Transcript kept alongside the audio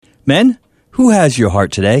Men, who has your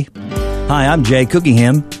heart today? Hi, I'm Jay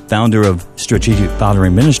Cookingham, founder of Strategic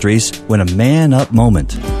Fathering Ministries, when a man up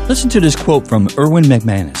moment. Listen to this quote from Erwin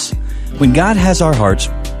McManus. When God has our hearts,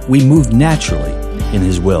 we move naturally in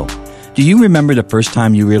His will. Do you remember the first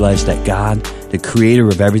time you realized that God, the creator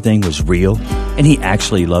of everything, was real and He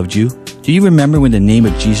actually loved you? Do you remember when the name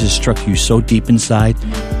of Jesus struck you so deep inside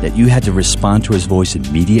that you had to respond to His voice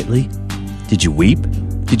immediately? Did you weep?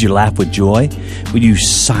 Did you laugh with joy? Were you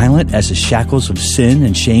silent as the shackles of sin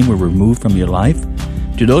and shame were removed from your life?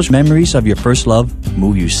 Do those memories of your first love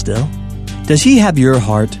move you still? Does He have your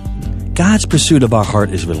heart? God's pursuit of our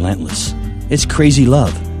heart is relentless. It's crazy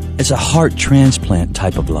love. It's a heart transplant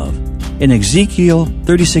type of love. In Ezekiel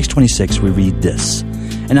 36:26, we read this,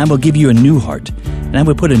 "And I will give you a new heart, and I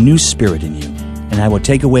will put a new spirit in you, and I will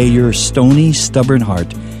take away your stony, stubborn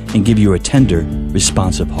heart and give you a tender,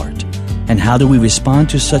 responsive heart." And how do we respond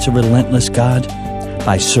to such a relentless God?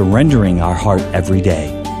 By surrendering our heart every day.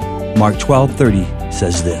 Mark 12:30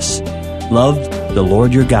 says this, "Love the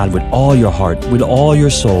Lord your God with all your heart, with all your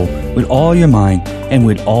soul, with all your mind, and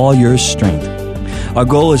with all your strength." Our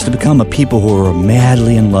goal is to become a people who are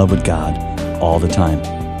madly in love with God all the time.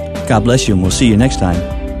 God bless you, and we'll see you next time.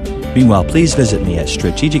 Meanwhile, please visit me at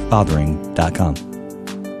strategicfathering.com.